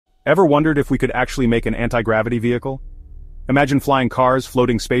Ever wondered if we could actually make an anti-gravity vehicle? Imagine flying cars,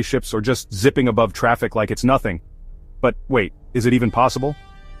 floating spaceships, or just zipping above traffic like it's nothing. But wait, is it even possible?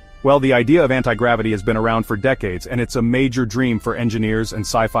 Well, the idea of anti-gravity has been around for decades, and it's a major dream for engineers and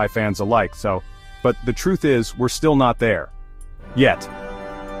sci-fi fans alike, but the truth is, we're still not there. Yet.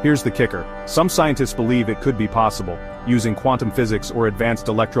 Here's the kicker. Some scientists believe it could be possible, using quantum physics or advanced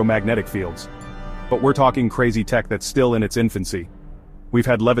electromagnetic fields. But we're talking crazy tech that's still in its infancy. We've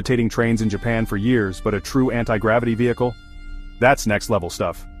had levitating trains in Japan for years, but a true anti-gravity vehicle? That's next-level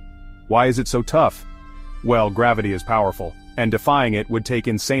stuff. Why is it so tough? Well, gravity is powerful, and defying it would take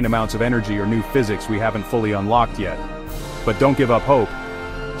insane amounts of energy or new physics we haven't fully unlocked yet. But don't give up hope.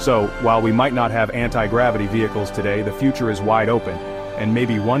 So, while we might not have anti-gravity vehicles today, the future is wide open, and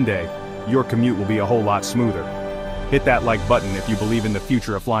maybe one day, your commute will be a whole lot smoother. Hit that like button if you believe in the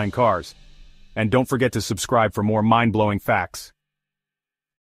future of flying cars. And don't forget to subscribe for more mind-blowing facts.